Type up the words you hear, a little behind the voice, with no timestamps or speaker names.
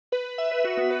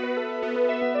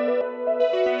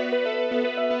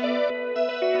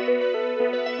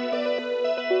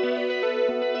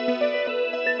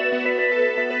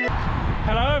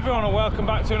welcome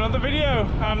back to another video.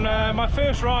 And my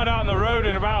first ride out on the road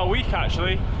in about a week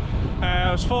actually.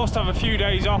 I was forced to have a few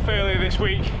days off earlier this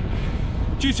week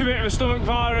due to a bit of a stomach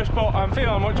virus, but I'm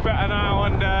feeling much better now.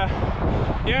 And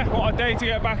yeah, what a day to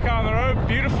get back out on the road.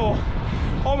 Beautiful,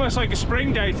 almost like a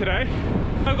spring day today.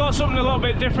 I've got something a little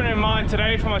bit different in mind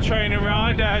today for my training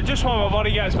ride, just while my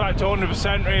body gets back to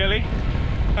 100% really.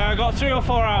 I've got 3 or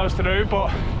 4 hours to do,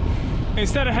 but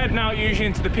instead of heading out usually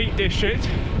into the Peak District,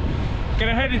 I'm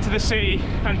going to head into the city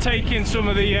and take in some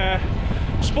of the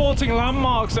sporting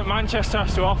landmarks that Manchester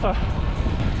has to offer.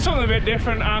 Something a bit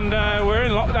different, and we're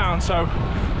in lockdown, so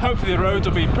hopefully the roads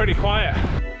will be pretty quiet.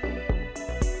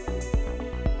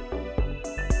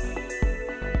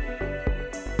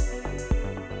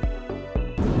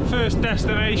 First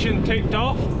destination ticked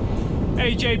off,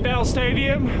 AJ Bell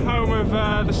Stadium, home of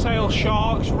the Sale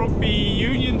Sharks rugby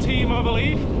union team, I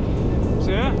believe.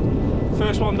 So yeah,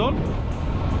 first one done,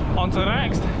 on to the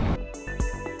next.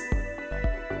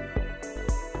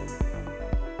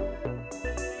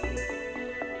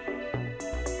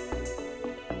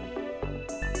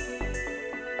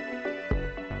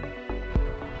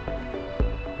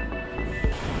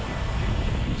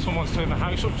 Someone's turned the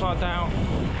house upside down.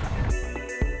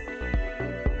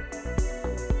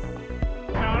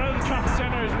 Traffic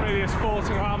centre isn't really a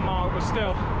sporting landmark, but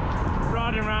still,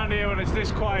 riding around here when it's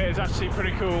this quiet is actually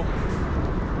pretty cool.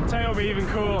 I'll tell you what'll be even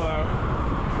cooler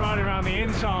though, riding around the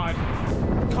inside.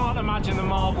 Can't imagine the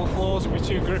marble floors would be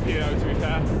too grippy though, to be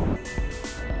fair.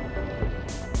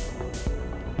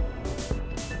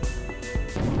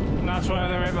 And that's where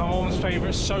they make my mum's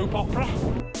favourite soap opera.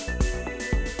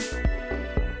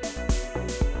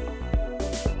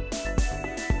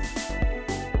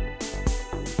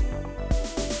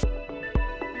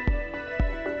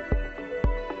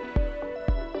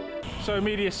 So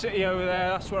Media City over there,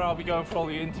 that's where I'll be going for all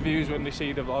the interviews when they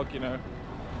see the vlog, you know,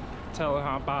 tell them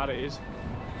how bad it is.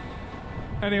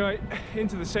 Anyway,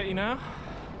 into the city now.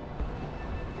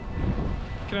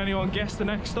 Can anyone guess the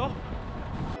next stop?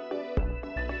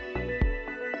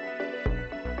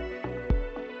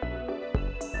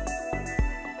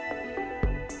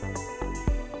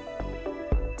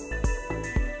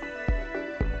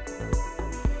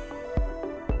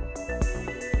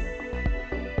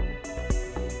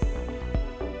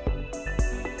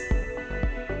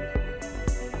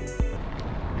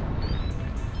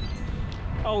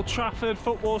 Old Trafford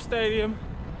Football Stadium.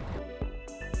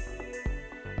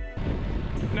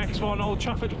 Next one, Old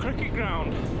Trafford Cricket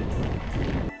Ground.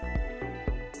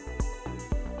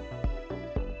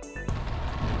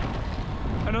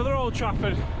 Another Old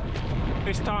Trafford,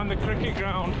 this time the cricket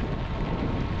ground.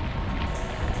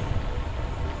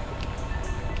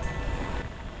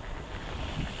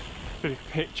 Bit of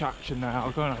pitch action there.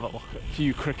 I'll go and have a look at a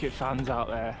few cricket fans out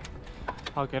there.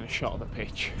 I'll get a shot of the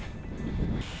pitch.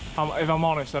 If I'm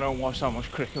honest, I don't watch that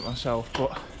much cricket myself,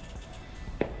 but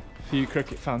a few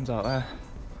cricket fans out there.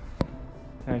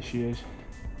 There she is.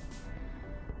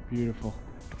 Beautiful.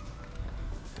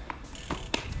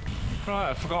 Right,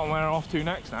 I've forgotten where I'm off to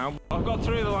next now. I've got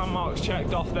 3 of the landmarks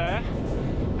checked off there.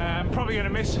 I'm probably going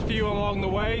to miss a few along the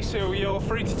way, so you're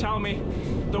free to tell me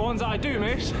the ones that I do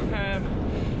miss. I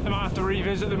might have to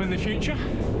revisit them in the future.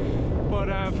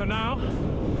 But for now,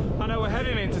 I know we're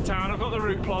heading into town. I've got the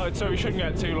route plotted, so we shouldn't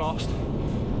get too lost.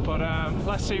 But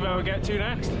let's see where we get to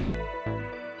next.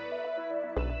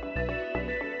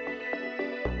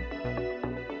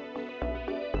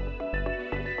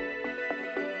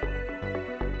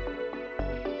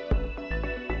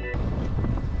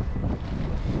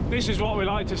 This is what we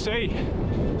like to see.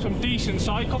 Some decent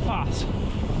cycle paths.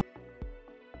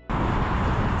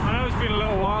 I know it's been a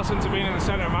little while since I've been in the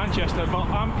centre of Manchester, but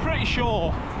I'm pretty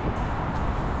sure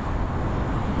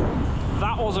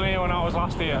that wasn't here when I was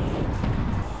last here.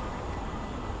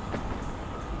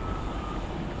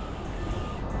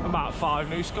 About 5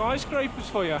 new skyscrapers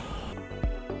for you.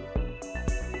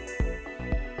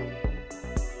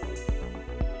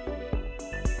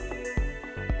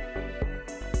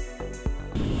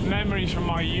 Memories from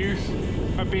my youth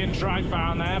of being dragged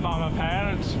down there by my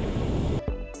parents.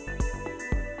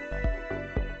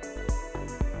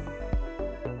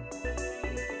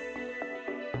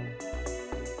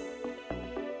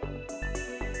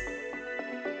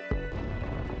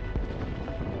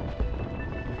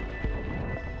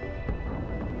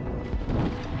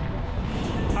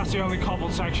 That's the only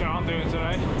cobbled section I'm doing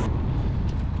today.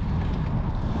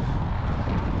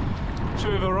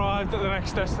 So we've arrived at the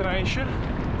next destination.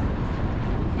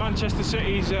 Manchester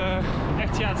City's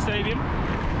Etihad Stadium.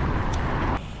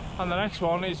 And the next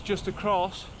one is just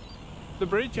across the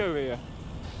bridge over here.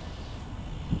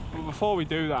 But before we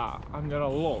do that, I'm going to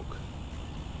look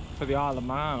for the Isle of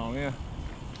Man on here.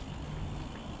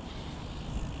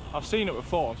 I've seen it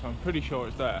before, so I'm pretty sure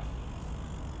it's there.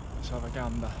 Let's have a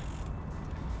gander.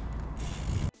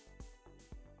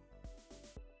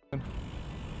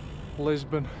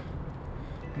 Lisbon,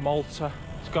 Malta.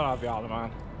 It's got to have the Isle of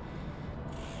Man.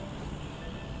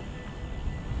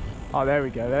 Oh, there we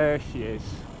go. There she is.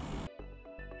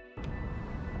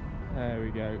 There we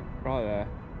go. Right there.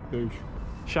 Boosh.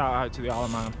 Shout out to the Isle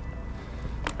of Man.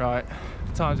 Right,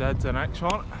 time to head to the next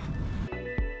one.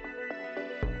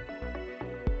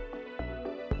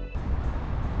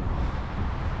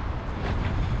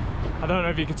 I don't know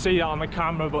if you can see that on the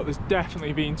camera, but there's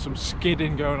definitely been some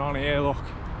skidding going on here, look.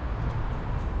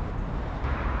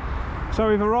 So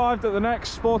we've arrived at the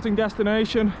next sporting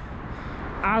destination,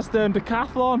 Asda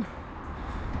Decathlon.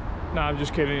 No, I'm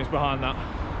just kidding, it's behind that.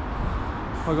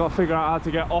 I've got to figure out how to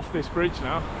get off this bridge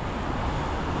now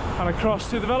and across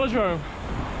to the velodrome.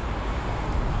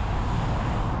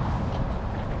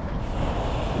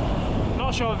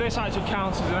 Not sure if this actually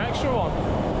counts as an extra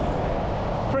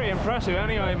one. Pretty impressive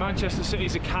anyway, Manchester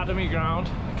City's Academy ground,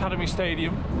 Academy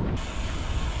Stadium.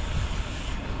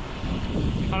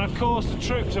 And of course the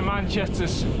trip to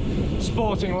Manchester's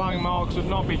sporting landmarks would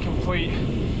not be complete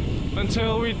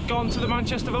until we'd gone to the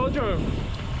Manchester Velodrome.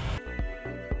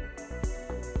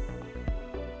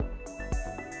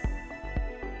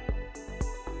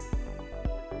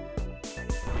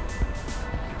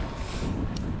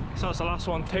 So that's the last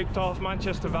one ticked off,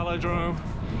 Manchester Velodrome.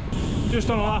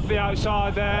 Just on a lap the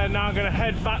outside there, now I'm going to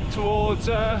head back towards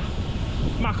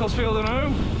Macclesfield and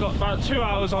home. Got about 2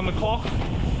 hours on the clock.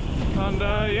 And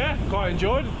yeah, quite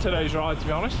enjoyed today's ride, to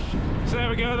be honest. So there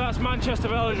we go, that's Manchester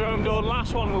Velodrome done.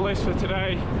 Last one on the list for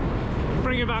today.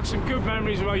 Bringing back some good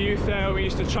memories of my youth there. We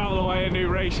used to travel away and do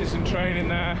races and training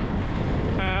there.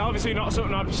 Obviously not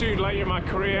something I pursued later in my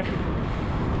career.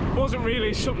 Wasn't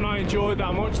really something I enjoyed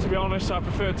that much, to be honest. I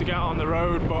preferred to get on the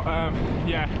road, but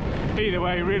yeah, either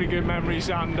way, really good memories.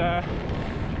 And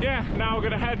yeah, now we're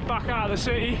going to head back out of the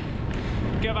city,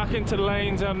 get back into the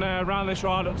lanes and round this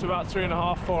ride up to about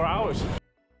 3.5–4 hours.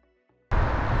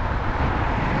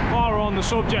 While we're on the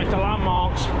subject of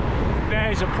landmarks,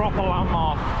 there's a proper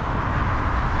landmark.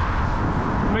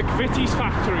 McVitie's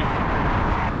factory.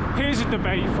 Here's a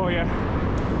debate for you.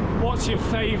 What's your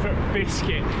favourite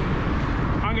biscuit?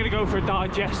 I'm going to go for a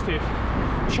digestive,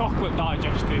 chocolate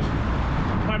digestive.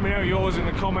 Let me know yours in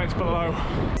the comments below.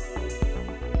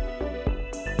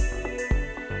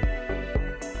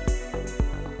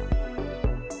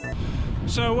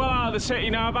 So well out of the city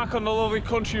now, back on the lovely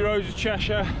country roads of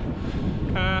Cheshire.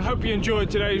 Hope you enjoyed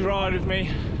today's ride with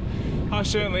me. I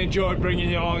certainly enjoyed bringing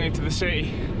you along into the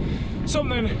city.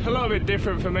 Something a little bit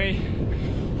different for me,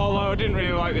 although I didn't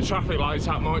really like the traffic lights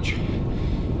that much.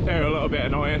 They were a little bit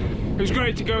annoying. It was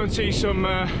great to go and see some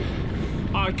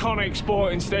iconic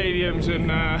sporting stadiums and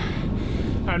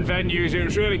venues. It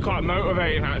was really quite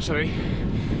motivating actually,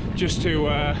 just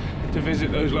to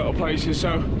visit those little places.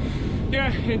 So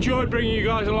yeah, enjoyed bringing you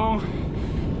guys along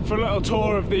for a little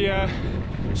tour of the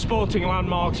sporting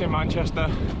landmarks in Manchester.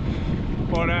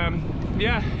 But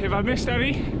yeah, if I missed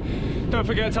any, don't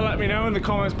forget to let me know in the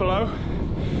comments below.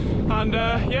 And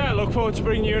yeah, look forward to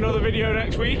bringing you another video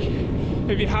next week.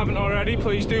 If you haven't already,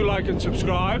 please do like and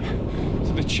subscribe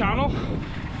to the channel.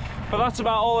 But that's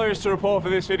about all there is to report for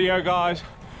this video, guys.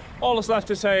 All that's left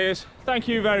to say is thank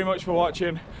you very much for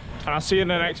watching, and I'll see you in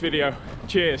the next video.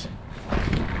 Cheers.